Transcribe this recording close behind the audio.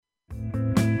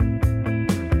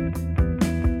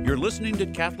listening to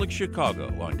Catholic Chicago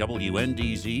on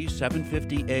WNDZ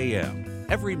 750 AM.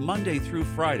 Every Monday through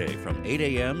Friday from 8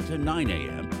 a.m. to 9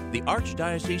 a.m., the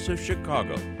Archdiocese of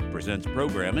Chicago presents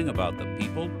programming about the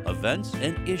people, events,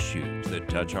 and issues that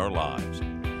touch our lives.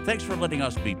 Thanks for letting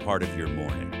us be part of your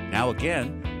morning. Now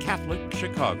again, Catholic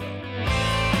Chicago.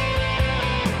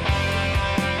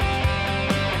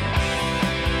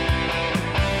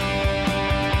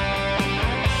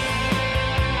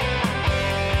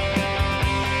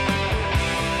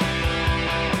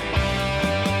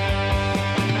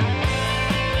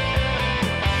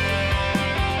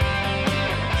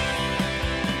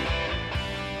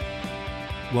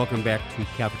 Welcome back to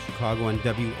Catholic Chicago on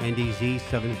WNDZ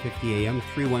 750 AM,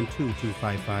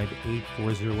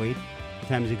 312-255-8408. The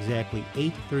time is exactly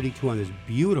 8:32 on this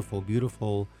beautiful,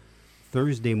 beautiful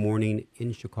Thursday morning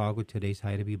in Chicago. Today's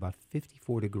high to be about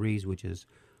 54 degrees, which is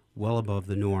well above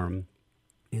the norm.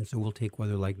 And so we'll take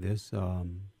weather like this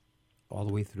all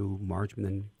the way through March and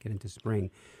then get into spring.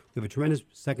 We have a tremendous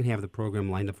second half of the program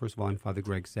lined up. First of all, I'm Father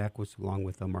Greg Sakowicz along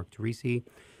with Mark Teresi.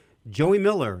 Joey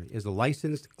Miller is a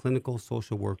licensed clinical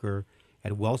social worker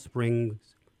at Wellspring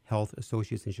Health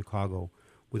Associates in Chicago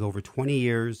with over 20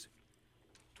 years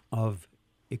of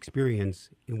experience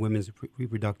in women's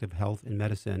reproductive health and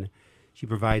medicine. She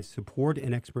provides support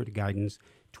and expert guidance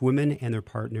to women and their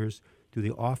partners through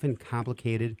the often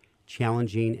complicated,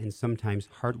 challenging, and sometimes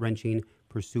heart-wrenching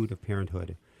pursuit of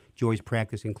parenthood. Joey's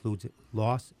practice includes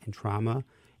loss and trauma,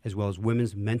 as well as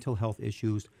women's mental health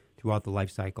issues throughout the life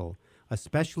cycle.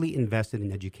 Especially invested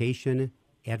in education,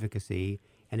 advocacy,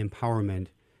 and empowerment,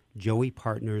 Joey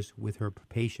partners with her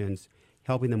patients,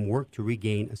 helping them work to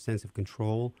regain a sense of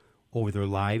control over their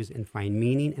lives and find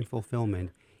meaning and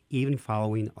fulfillment, even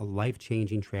following a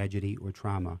life-changing tragedy or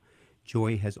trauma.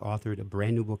 Joey has authored a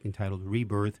brand new book entitled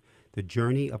Rebirth, The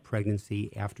Journey of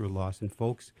Pregnancy After Loss. And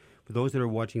folks, for those that are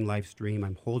watching live stream,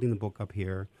 I'm holding the book up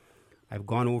here. I've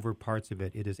gone over parts of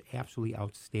it. It is absolutely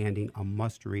outstanding, a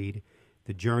must-read.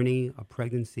 The Journey of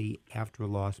Pregnancy After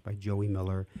Loss by Joey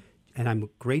Miller. And I'm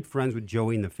great friends with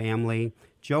Joey and the family.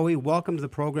 Joey, welcome to the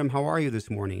program. How are you this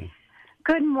morning?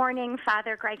 Good morning,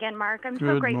 Father Greg and Mark. I'm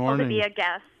so grateful to be a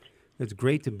guest. It's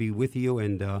great to be with you.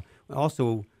 And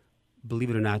also, believe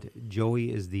it or not,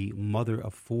 Joey is the mother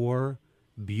of 4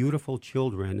 beautiful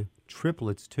children,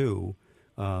 triplets too,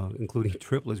 including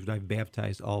triplets, which I've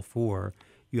baptized all 4.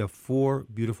 You have 4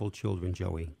 beautiful children,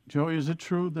 Joey. Joey, is it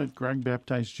true that Greg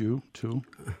baptized you, too?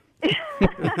 He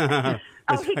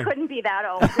couldn't be that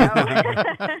old, no.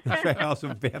 That's right, I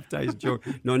also baptized Joey.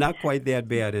 No, not quite that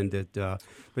bad.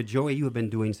 But Joey, you have been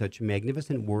doing such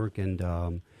magnificent work,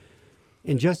 and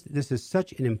just this is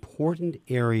such an important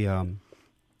area.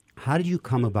 How did you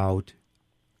come about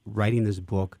writing this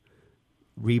book,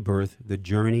 Rebirth, The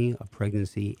Journey of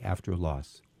Pregnancy After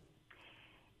Loss?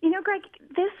 You know, Greg,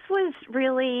 this was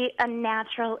really a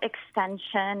natural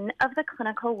extension of the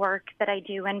clinical work that I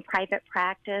do in private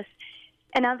practice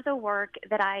and of the work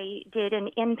that I did in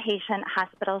inpatient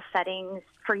hospital settings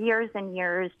for years and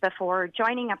years before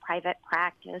joining a private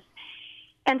practice.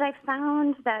 And I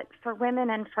found that for women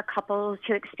and for couples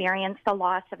who experience the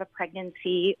loss of a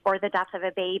pregnancy or the death of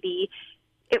a baby,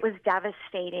 it was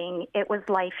devastating, it was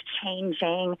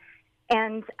life-changing.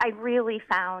 And I really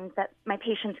found that my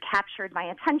patients captured my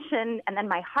attention and then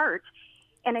my heart,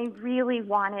 and I really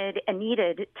wanted and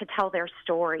needed to tell their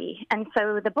story. And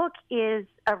so the book is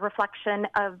a reflection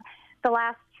of the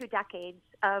last 2 decades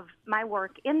of my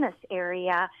work in this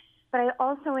area, but I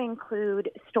also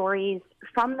include stories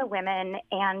from the women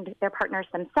and their partners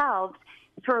themselves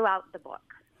throughout the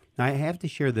book. Now, I have to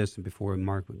share this before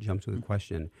Mark jumps to the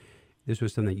question. This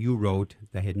was something that you wrote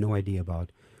that I had no idea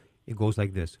about. It goes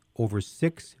like this. Over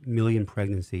 6 million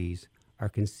pregnancies are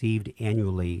conceived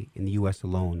annually in the U.S.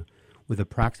 alone, with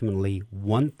approximately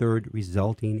 1/3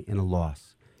 resulting in a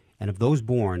loss. And of those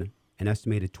born, an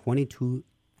estimated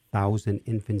 22,000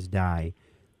 infants die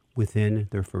within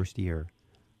their first year.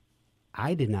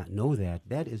 I did not know that.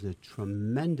 That is a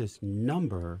tremendous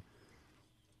number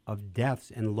of deaths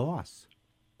and loss.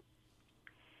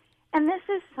 And this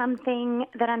is something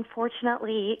that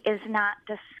unfortunately is not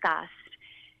discussed.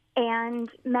 And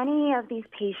many of these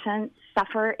patients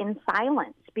suffer in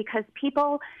silence because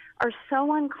people are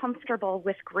so uncomfortable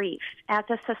with grief. As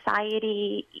a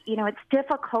society, you know, it's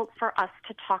difficult for us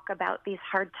to talk about these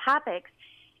hard topics.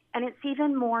 And it's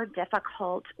even more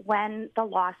difficult when the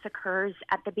loss occurs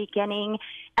at the beginning,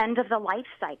 end of the life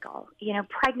cycle. You know,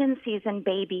 pregnancies and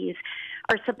babies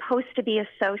are supposed to be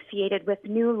associated with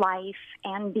new life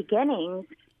and beginnings,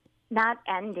 not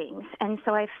endings. And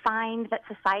so I find that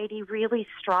society really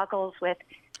struggles with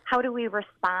How do we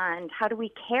respond? How do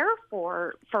we care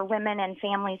for women and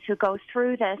families who go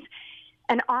through this?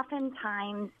 And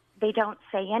oftentimes they don't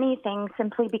say anything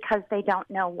simply because they don't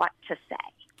know what to say.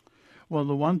 Well,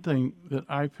 the one thing that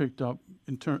I picked up,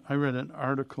 I read an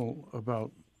article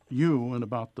about you and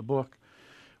about the book.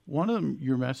 One of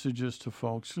your messages to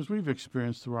folks, because we've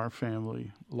experienced through our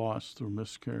family loss through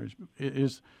miscarriage,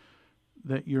 is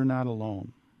that you're not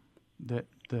alone.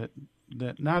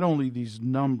 That not only these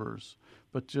numbers,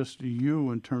 but just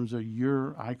you in terms of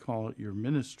I call it your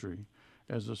ministry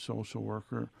as a social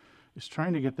worker, is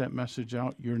trying to get that message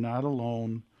out. You're not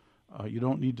alone. You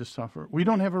don't need to suffer. We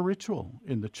don't have a ritual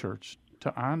in the church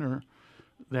to honor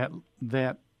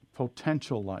that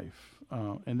potential life,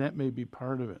 and that may be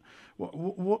part of it.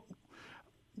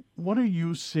 What are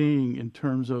you seeing in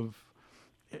terms of,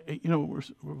 we're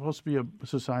supposed to be a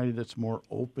society that's more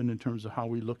open in terms of how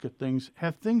we look at things.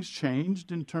 Have things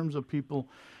changed in terms of people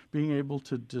being able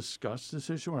to discuss this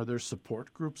issue? Are there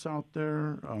support groups out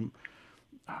there?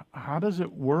 How does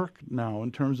it work now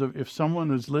in terms of if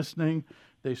someone is listening,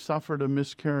 they suffered a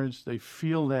miscarriage, they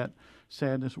feel that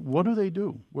sadness, what do they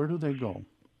do? Where do they go?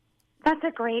 That's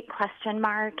a great question,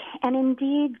 Mark. And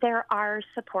indeed, there are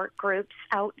support groups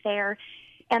out there,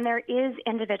 and there is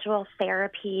individual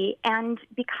therapy. And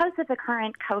because of the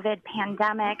current COVID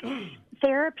pandemic,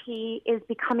 therapy is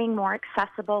becoming more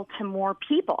accessible to more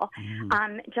people,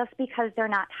 just because they're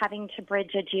not having to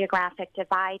bridge a geographic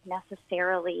divide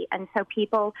necessarily. And so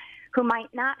people who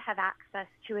might not have access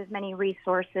to as many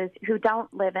resources, who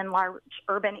don't live in large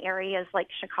urban areas like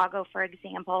Chicago, for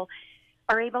example,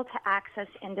 are able to access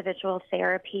individual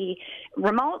therapy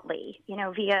remotely,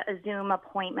 via a Zoom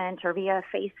appointment or via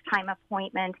a FaceTime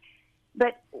appointment.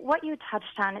 But what you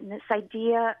touched on in this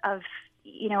idea of,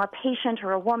 a patient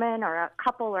or a woman or a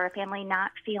couple or a family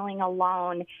not feeling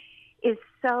alone is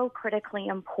so critically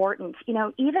important.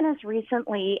 Even as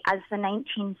recently as the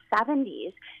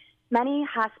 1970s, many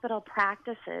hospital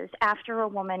practices, after a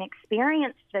woman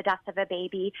experienced the death of a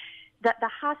baby, the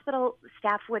hospital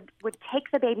staff would take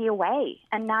the baby away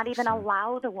and not even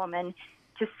allow the woman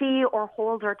to see or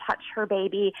hold or touch her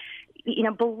baby,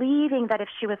 believing that if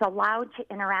she was allowed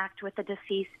to interact with the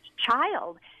deceased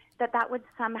child, that would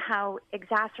somehow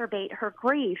exacerbate her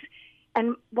grief.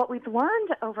 And what we've learned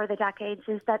over the decades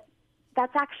is that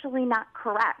that's actually not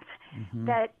correct.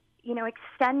 That,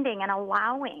 extending and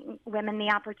allowing women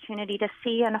the opportunity to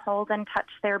see and hold and touch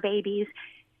their babies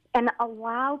and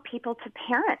allow people to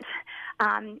parent,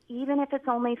 even if it's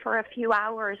only for a few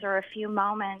hours or a few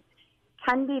moments,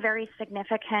 can be very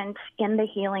significant in the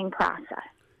healing process.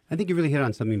 I think you really hit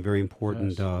on something very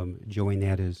important, Joey, and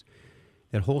that is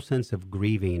that whole sense of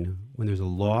grieving when there's a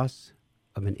loss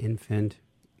of an infant.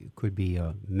 It could be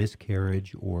a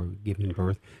miscarriage or giving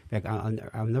birth. In fact,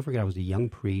 I'll never forget, I was a young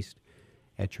priest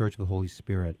at Church of the Holy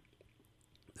Spirit.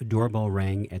 The doorbell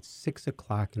rang at 6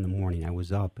 o'clock in the morning. I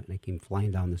was up, and I came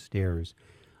flying down the stairs.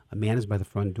 A man is by the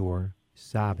front door,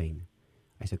 sobbing.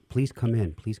 I said, please come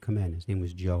in, please come in. His name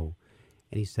was Joe.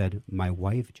 And he said, my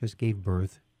wife just gave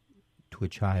birth to a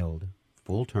child,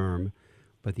 full term,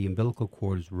 but the umbilical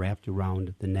cord is wrapped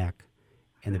around the neck,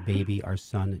 and the baby, our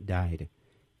son, died.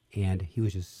 And he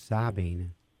was just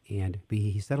sobbing. And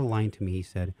he said a line to me. He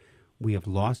said, we have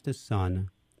lost a son,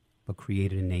 but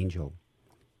created an angel.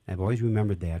 I've always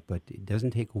remembered that, but it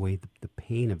doesn't take away the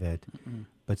pain of it.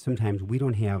 But sometimes we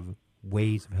don't have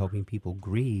ways of helping people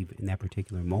grieve in that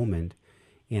particular moment.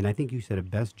 And I think you said it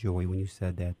best, Joey, when you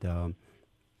said that,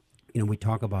 we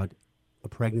talk about a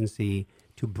pregnancy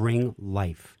to bring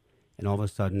life, and all of a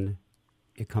sudden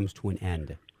it comes to an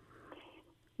end.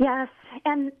 Yes,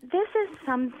 and this is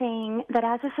something that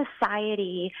as a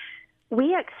society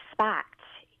we expect,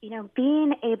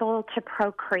 being able to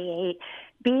procreate,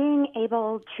 being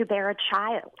able to bear a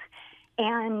child.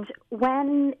 And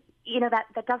when,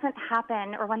 that doesn't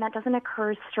happen, or when that doesn't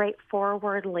occur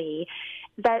straightforwardly,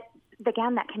 that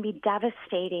can be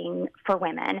devastating for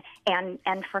women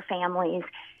and for families.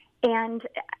 And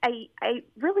I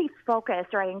really focus,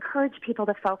 or I encourage people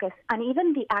to focus on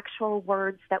even the actual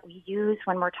words that we use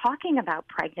when we're talking about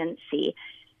pregnancy.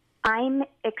 I'm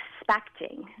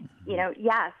expecting,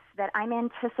 yes, that I'm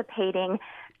anticipating,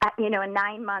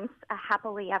 9 months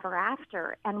happily ever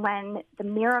after. And when the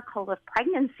miracle of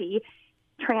pregnancy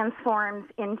transforms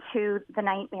into the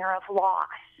nightmare of loss,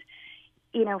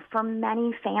 for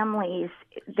many families,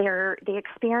 they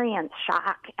experience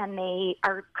shock and they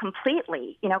are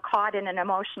completely, caught in an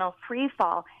emotional free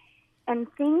fall. And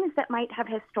things that might have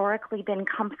historically been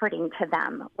comforting to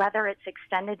them, whether it's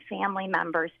extended family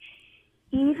members,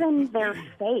 even their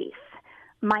faith,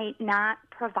 might not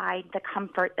provide the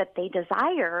comfort that they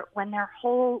desire when their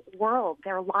whole world,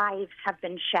 their lives have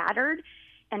been shattered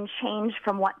and changed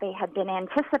from what they had been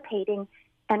anticipating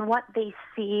and what they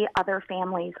see other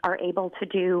families are able to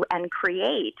do and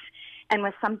create, and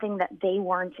was something that they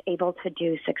weren't able to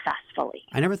do successfully.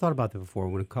 I never thought about that before.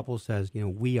 When a couple says,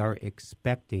 we are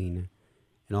expecting,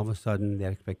 and all of a sudden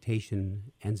that expectation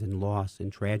ends in loss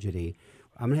and tragedy.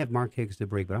 I'm going to have Mark take us to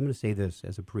break, but I'm going to say this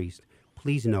as a priest.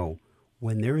 Please know,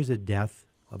 when there is a death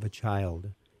of a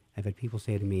child, I've had people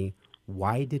say to me,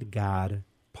 why did God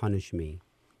punish me?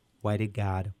 Why did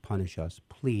God punish us?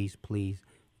 Please, please,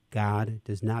 God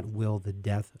does not will the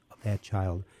death of that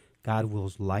child. God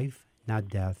wills life, not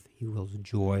death. He wills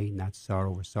joy, not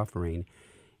sorrow or suffering.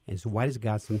 And so why does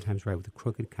God sometimes write with the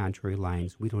crooked, contrary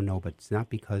lines? We don't know, but it's not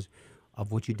because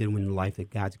of what you did in life that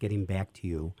God's getting back to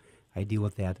you. I deal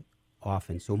with that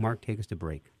often. So, Mark, take us to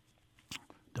break.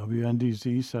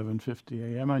 WNDZ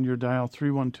 750 AM on your dial,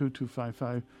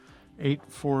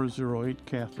 312-255-8408,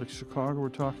 Catholic Chicago. We're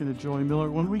talking to Joey Miller.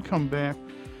 When we come back,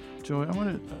 Joey, I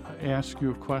want to ask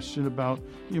you a question about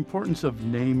the importance of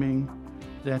naming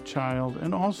that child,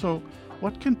 and also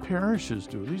what can parishes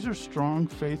do? These are strong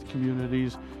faith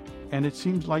communities, and it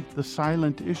seems like the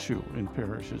silent issue in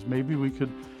parishes. Maybe we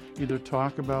could either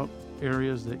talk about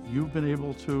areas that you've been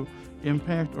able to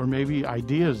impact, or maybe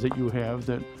ideas that you have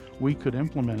that we could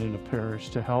implement in a parish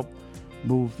to help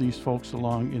move these folks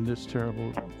along in this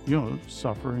terrible,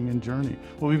 suffering and journey.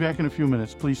 We'll be back in a few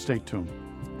minutes. Please stay tuned.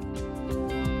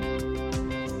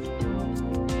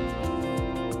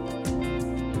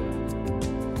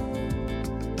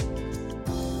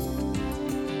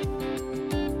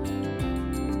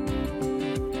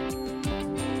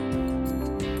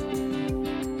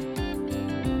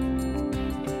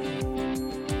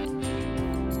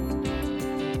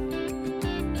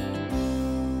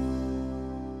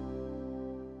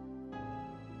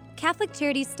 Catholic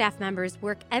Charities staff members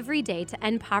work every day to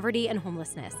end poverty and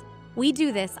homelessness. We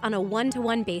do this on a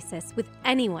one-to-one basis with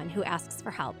anyone who asks for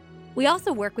help. We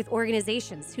also work with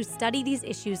organizations who study these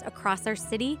issues across our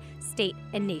city, state,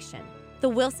 and nation. The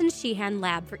Wilson Sheehan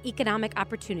Lab for Economic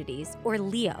Opportunities, or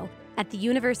LEO, at the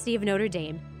University of Notre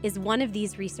Dame is one of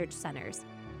these research centers.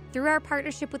 Through our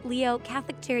partnership with LEO,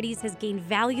 Catholic Charities has gained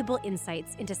valuable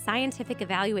insights into scientific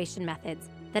evaluation methods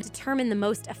that determine the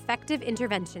most effective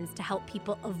interventions to help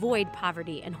people avoid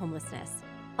poverty and homelessness.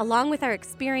 Along with our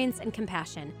experience and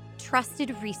compassion,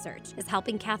 trusted research is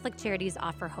helping Catholic Charities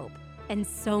offer hope and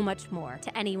so much more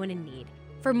to anyone in need.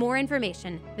 For more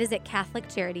information, visit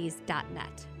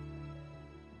catholiccharities.net.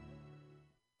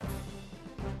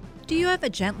 Do you have a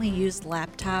gently used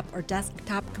laptop or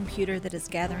desktop computer that is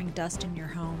gathering dust in your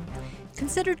home?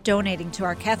 Consider donating to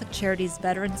our Catholic Charities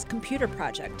Veterans Computer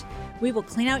Project. We will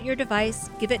clean out your device,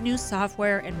 give it new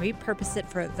software, and repurpose it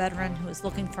for a veteran who is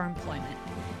looking for employment.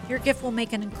 Your gift will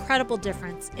make an incredible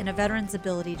difference in a veteran's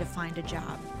ability to find a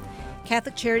job.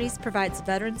 Catholic Charities provides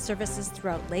veteran services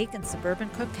throughout Lake and suburban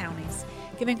Cook counties,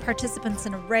 giving participants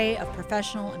an array of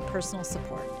professional and personal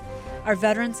support. Our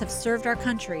veterans have served our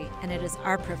country, and it is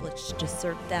our privilege to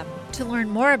serve them. To learn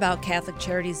more about Catholic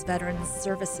Charities Veterans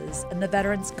Services and the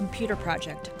Veterans Computer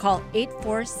Project, call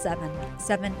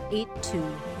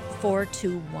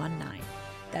 847-782-4219.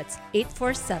 That's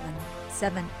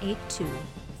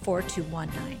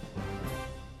 847-782-4219.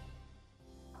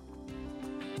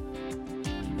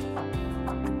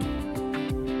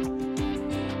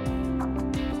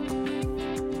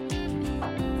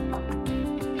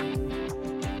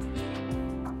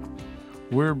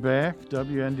 We're back,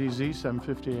 WNDZ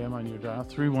 750 AM on your dial,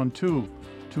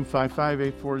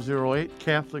 312-255-8408,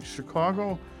 Catholic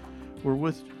Chicago. We're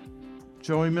with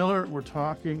Joey Miller. We're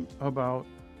talking about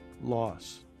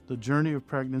loss, the journey of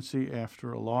pregnancy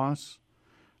after a loss,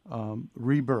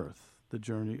 rebirth, the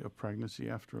journey of pregnancy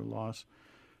after a loss.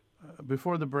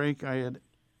 Before the break, I had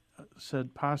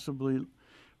said possibly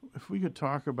if we could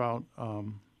talk about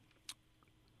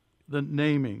the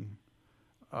naming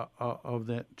of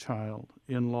that child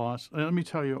in loss. And let me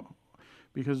tell you,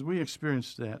 because we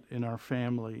experienced that in our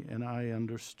family, and I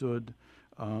understood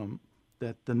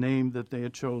that the name that they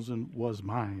had chosen was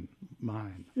mine.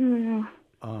 Mm-hmm.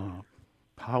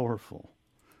 Powerful.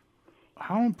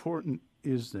 How important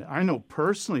is that? I know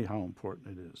personally how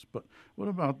important it is, but what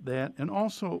about that? And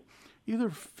also, either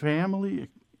family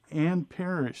and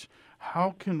parish,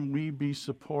 how can we be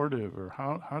supportive, or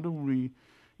how do we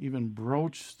even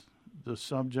broach the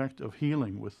subject of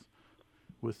healing with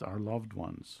our loved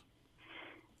ones?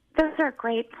 Those are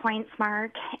great points,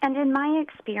 Mark. And in my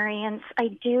experience, I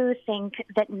do think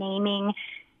that naming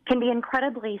can be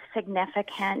incredibly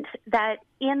significant, that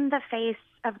in the face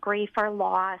of grief or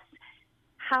loss,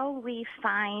 how we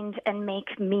find and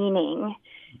make meaning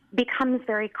becomes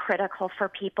very critical for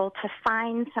people to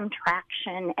find some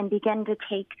traction and begin to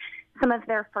take some of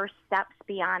their first steps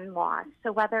beyond loss.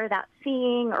 So whether that's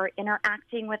seeing or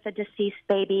interacting with a deceased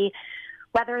baby,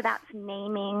 whether that's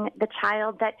naming the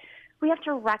child, that we have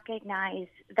to recognize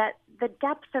that the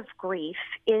depth of grief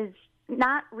is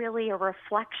not really a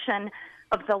reflection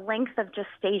of the length of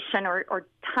gestation or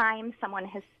time someone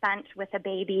has spent with a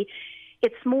baby.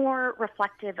 It's more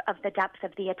reflective of the depth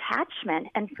of the attachment.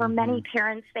 And for many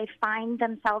parents, they find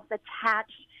themselves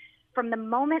attached from the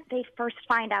moment they first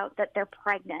find out that they're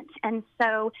pregnant. And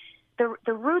so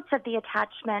the roots of the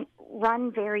attachment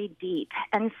run very deep.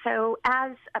 And so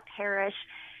as a parish,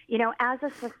 as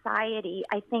a society,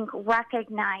 I think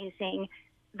recognizing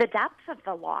the depth of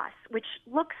the loss, which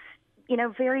looks,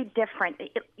 very different.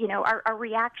 Our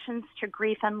reactions to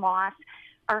grief and loss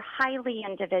are highly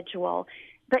individual.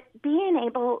 But being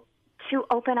able to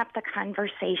open up the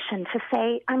conversation to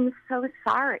say, I'm so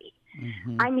sorry.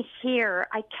 I'm here.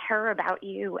 I care about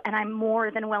you, and I'm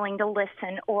more than willing to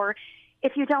listen. Or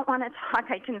if you don't want to talk,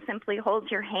 I can simply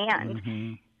hold your hand.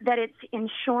 That it's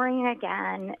ensuring,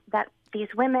 again, that these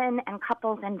women and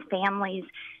couples and families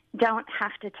don't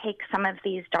have to take some of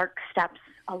these dark steps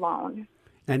alone.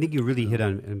 And I think you really hit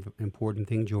on an important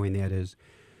thing, Joy, and that is,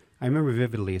 I remember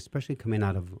vividly, especially coming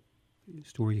out of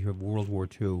story here of World War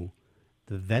II,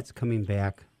 the vets coming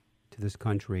back to this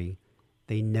country,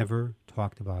 they never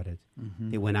talked about it.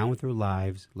 They went on with their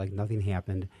lives like nothing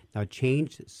happened. Now, it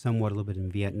changed somewhat a little bit in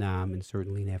Vietnam and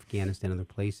certainly in Afghanistan and other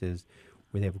places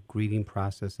where they have grieving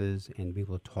processes and be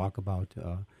able to talk about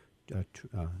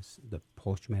the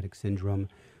post-traumatic syndrome.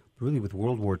 But really, with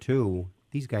World War II,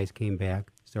 these guys came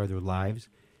back, started their lives.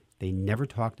 They never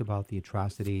talked about the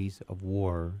atrocities of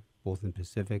war, both in the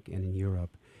Pacific and in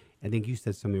Europe. I think you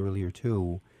said something earlier,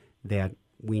 too, that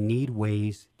we need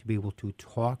ways to be able to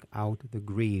talk out the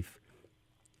grief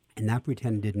and not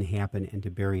pretend it didn't happen and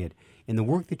to bury it. In the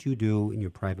work that you do in your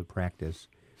private practice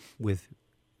with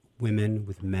women,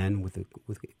 with men, with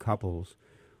couples,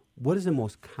 what is the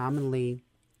most commonly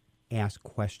asked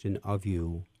question of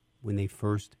you when they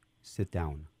first sit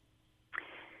down?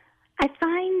 I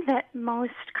find that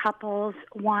most couples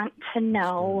want to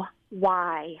know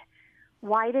why.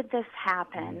 Why did this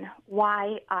happen?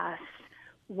 Why us?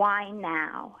 Why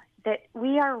now? That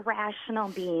we are rational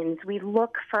beings. We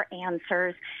look for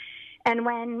answers. And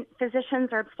when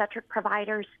physicians or obstetric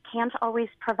providers can't always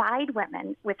provide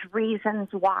women with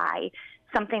reasons why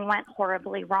something went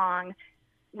horribly wrong,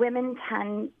 women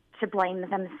tend to blame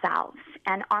themselves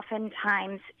and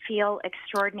oftentimes feel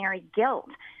extraordinary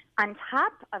guilt on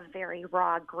top of very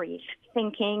raw grief,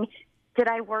 thinking, did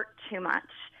I work too much?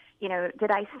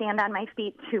 Did I stand on my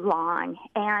feet too long?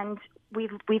 And we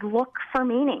look for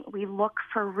meaning. We look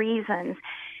for reasons.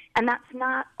 And that's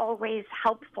not always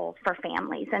helpful for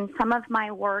families. And some of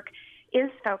my work is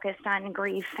focused on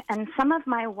grief, and some of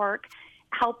my work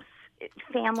helps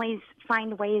families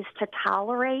find ways to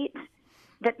tolerate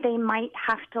that they might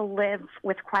have to live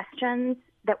with questions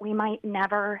that we might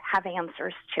never have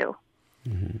answers to.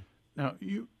 Now,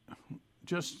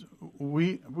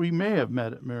 we may have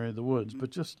met at Mary of the Woods,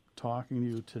 but just talking to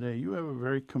you today, you have a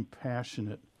very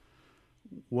compassionate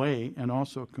way and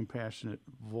also a compassionate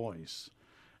voice.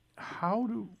 How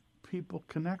do people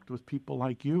connect with people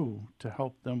like you to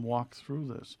help them walk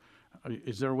through this?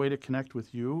 Is there a way to connect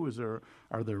with you?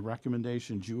 Are there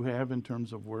recommendations you have in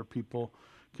terms of where people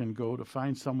can go to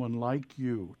find someone like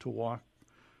you to walk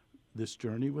this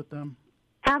journey with them?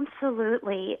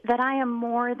 Absolutely. That I am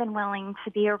more than willing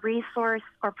to be a resource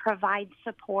or provide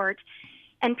support.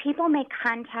 And people may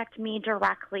contact me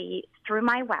directly through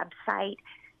my website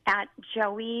at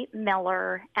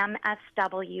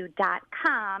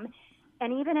joeymillermsw.com.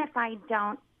 And even if I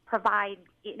don't provide,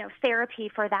 therapy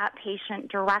for that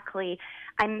patient directly,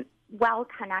 I'm well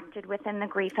connected within the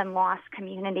grief and loss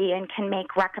community and can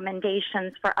make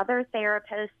recommendations for other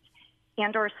therapists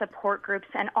and or support groups.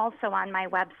 And also on my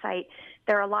website,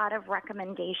 there are a lot of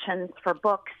recommendations for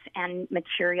books and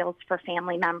materials for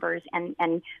family members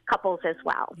and couples as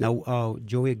well. Now,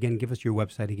 Joey, again, give us your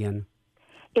website again.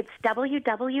 It's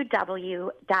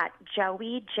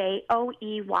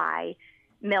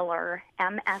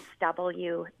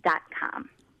www.joeymillermsw.com.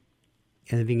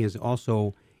 And the thing is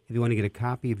also, if you want to get a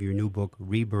copy of your new book,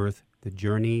 Rebirth, The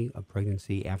Journey of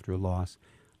Pregnancy After Loss,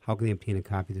 how can they obtain a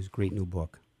copy of this great new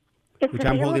book? Which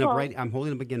I'm holding up I'm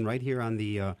holding up again right here on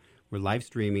the, we're live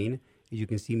streaming. As you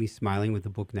can see me smiling with the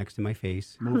book next to my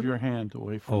face. Move your hand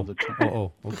away from the camera.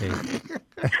 Okay.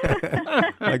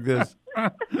 Like this.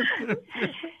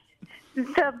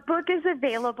 The book is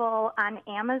available on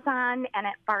Amazon and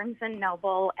at Barnes &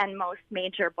 Noble and most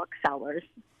major booksellers.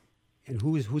 And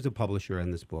who's the publisher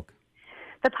in this book?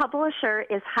 The publisher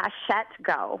is Hachette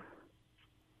Go.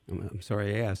 I'm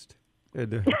sorry I asked.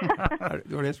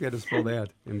 Don't ask me how to spell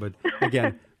that. But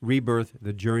again, Rebirth,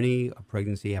 The Journey of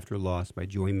Pregnancy After Loss by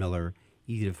Joy Miller,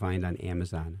 easy to find on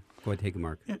Amazon. Go ahead, take it,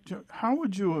 Mark. How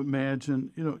would you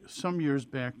imagine, some years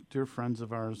back, dear friends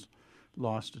of ours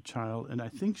lost a child, and I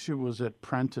think she was at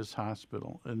Prentice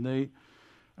Hospital, and I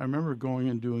remember going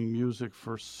and doing music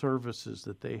for services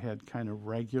that they had kind of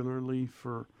regularly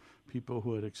for people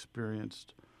who had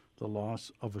experienced the loss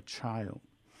of a child.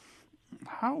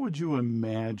 How would you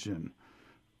imagine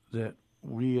that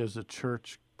we as a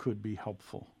church could be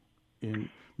helpful in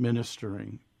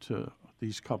ministering to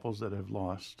these couples that have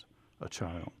lost a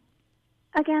child?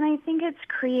 Again, I think it's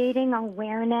creating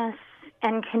awareness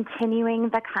and continuing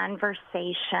the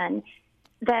conversation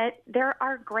that there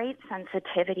are great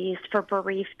sensitivities for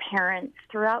bereaved parents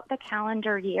throughout the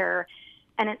calendar year.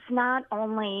 And it's not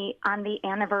only on the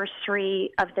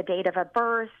anniversary of the date of a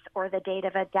birth or the date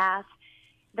of a death,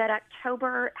 that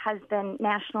October has been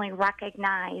nationally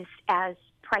recognized as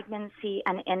Pregnancy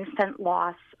and Infant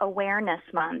Loss Awareness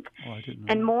Month. Oh, I didn't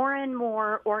know. And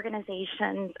more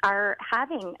organizations are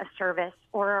having a service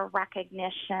or a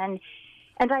recognition.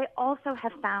 And I also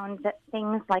have found that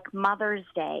things like Mother's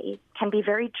Day can be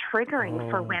very triggering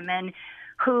for women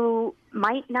who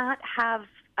might not have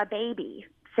a baby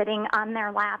sitting on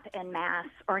their lap en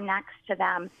masse or next to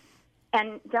them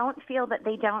and don't feel that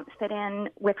they don't fit in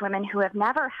with women who have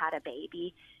never had a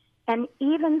baby. And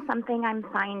even something I'm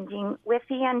finding with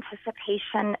the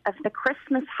anticipation of the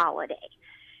Christmas holiday,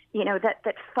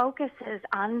 that focuses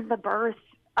on the birth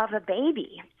of a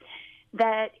baby,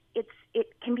 that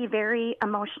it can be very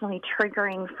emotionally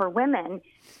triggering for women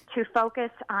to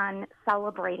focus on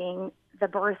celebrating the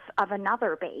birth of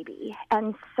another baby.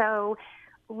 And so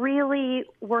really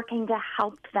working to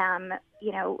help them,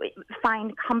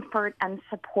 find comfort and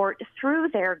support through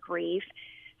their grief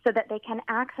so that they can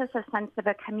access a sense of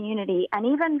a community and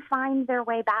even find their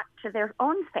way back to their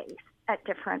own faith at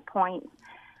different points.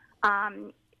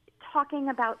 Talking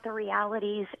about the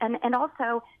realities and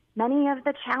also many of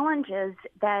the challenges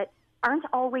that aren't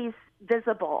always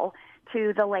visible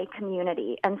to the lay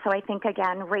community. And so I think,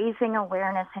 again, raising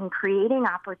awareness and creating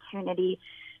opportunity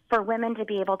for women to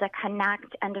be able to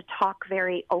connect and to talk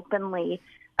very openly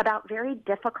about very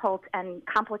difficult and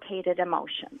complicated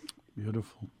emotions.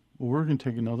 Beautiful. Well, we're going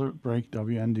to take another break.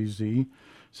 WNDZ,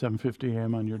 750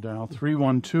 AM on your dial.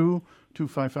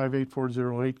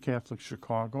 312-255-8408, Catholic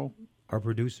Chicago. Our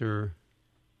producer,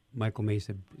 Michael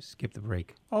Mesa, skipped the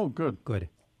break. Oh, good. Good.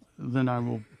 Then I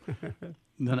will...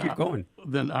 Keep going.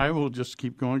 Then I will just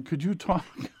keep going. Could you talk...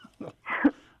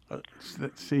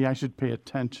 See, I should pay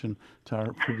attention to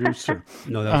our producer.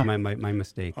 No, that was my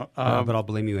mistake. But I'll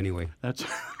blame you anyway. That's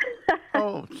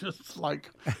just like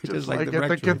at the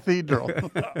the cathedral.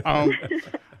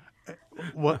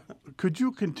 What could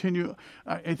you continue?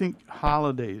 I think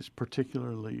holidays,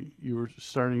 particularly, you were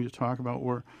starting to talk about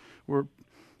where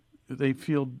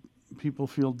people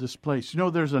feel displaced.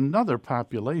 There's another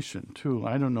population too.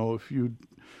 I don't know if you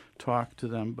talk to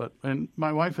them, and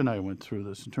my wife and I went through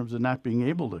this in terms of not being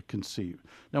able to conceive.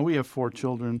 Now we have 4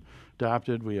 children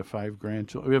adopted, we have 5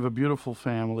 grandchildren, we have a beautiful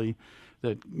family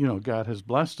that God has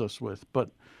blessed us with,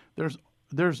 but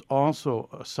there's also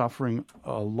a suffering,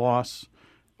 a loss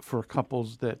for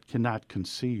couples that cannot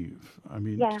conceive. I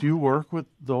mean, Yeah. Do you work with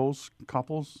those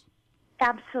couples?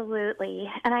 Absolutely.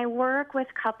 And I work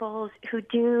with couples who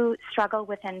do struggle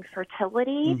with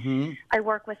infertility. Mm-hmm. I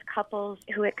work with couples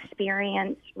who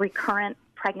experience recurrent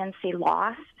pregnancy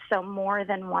loss, so more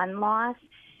than one loss.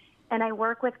 And I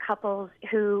work with couples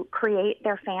who create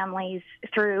their families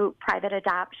through private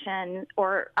adoption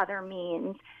or other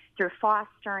means, through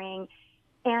fostering.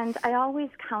 And I always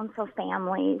counsel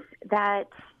families that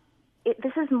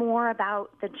this is more about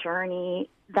the journey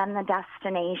than the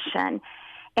destination.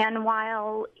 And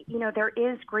while, there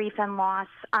is grief and loss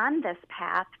on this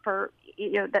path for,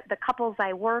 the couples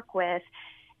I work with,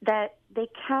 that they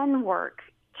can work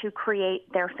to create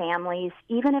their families,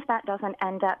 even if that doesn't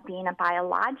end up being a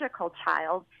biological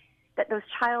child, that those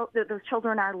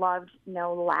children are loved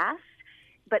no less.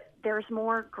 But there's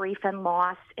more grief and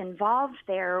loss involved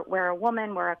there where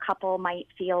a couple might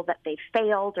feel that they've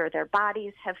failed or their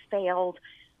bodies have failed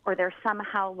or they're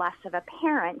somehow less of a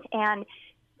parent. And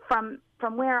from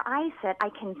where I sit, I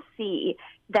can see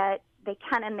that they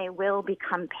can and they will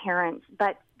become parents,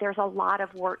 but there's a lot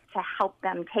of work to help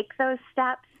them take those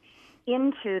steps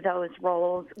into those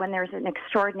roles when there's an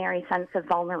extraordinary sense of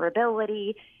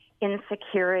vulnerability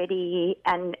insecurity,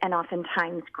 and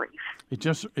oftentimes grief. It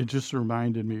just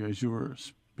reminded me as you were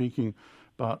speaking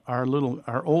about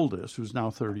our oldest, who's now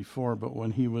 34, but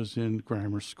when he was in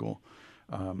grammar school,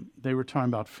 they were talking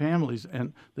about families,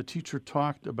 and the teacher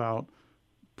talked about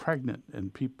pregnant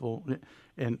and people,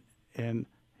 and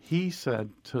he said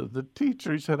to the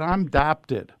teacher, he said, "I'm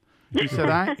adopted." He said,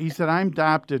 I'm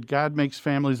adopted. God makes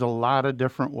families a lot of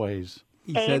different ways.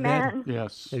 He said that? Amen.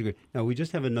 Yes. That's good. Now, we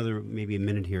just have maybe a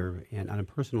minute here. And on a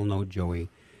personal note, Joey,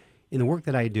 in the work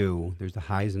that I do, there's the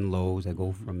highs and lows. I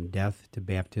go from death to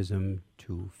baptism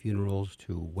to funerals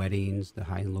to weddings, the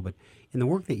highs and lows. But in the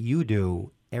work that you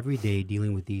do every day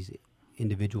dealing with these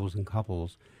individuals and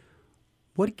couples,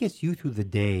 what gets you through the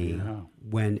day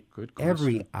when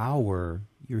every hour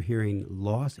you're hearing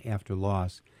loss after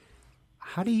loss?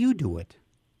 How do you do it?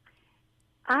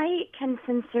 I can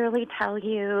sincerely tell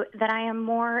you that I am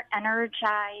more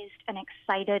energized and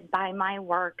excited by my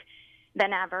work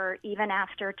than ever, even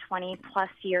after 20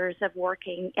 plus years of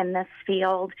working in this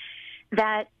field,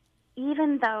 that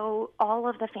even though all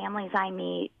of the families I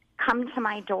meet come to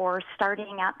my door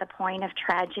starting at the point of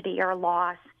tragedy or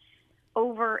loss,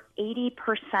 over 80%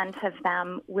 of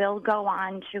them will go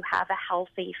on to have a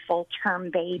healthy,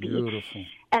 full-term baby. Beautiful.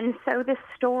 And so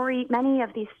many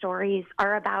of these stories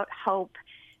are about hope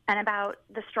and about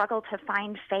the struggle to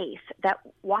find faith, that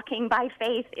walking by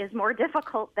faith is more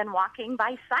difficult than walking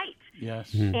by sight.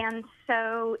 Yes. And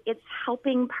so it's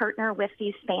helping partner with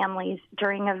these families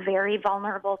during a very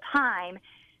vulnerable time,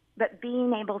 but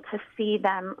being able to see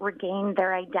them regain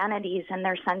their identities and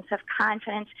their sense of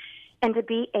confidence, and to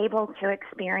be able to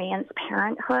experience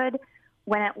parenthood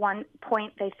when at one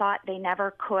point they thought they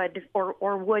never could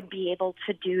or would be able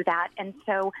to do that. And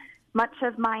so much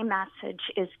of my message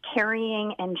is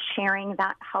carrying and sharing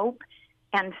that hope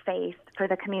and faith for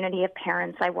the community of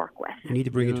parents I work with. We need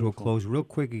to bring it to a close real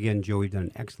quick again, Joey. You've done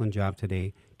an excellent job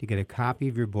today. To get a copy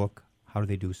of your book, how do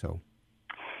they do so?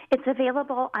 It's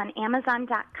available on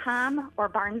Amazon.com or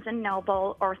Barnes &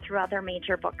 Noble or through other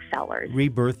major booksellers.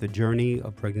 Rebirth, The Journey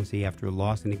of Pregnancy After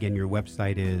Loss. And again, your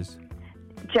website is?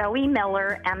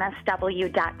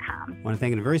 JoeyMillerMSW.com. I want to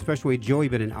thank in a very special way, Joey,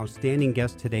 been an outstanding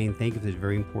guest today, and thank you for this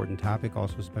very important topic.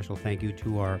 Also, a special thank you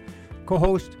to our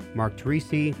co-host, Mark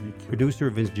Teresi, producer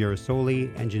Vince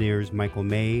Girasoli, engineers Michael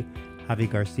May,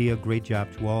 Javi Garcia. Great job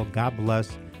to all. God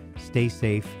bless. Stay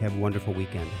safe. Have a wonderful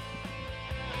weekend.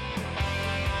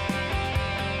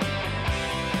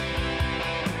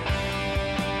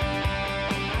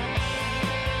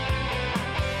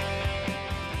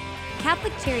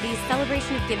 Catholic Charities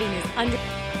Celebration of Giving is under...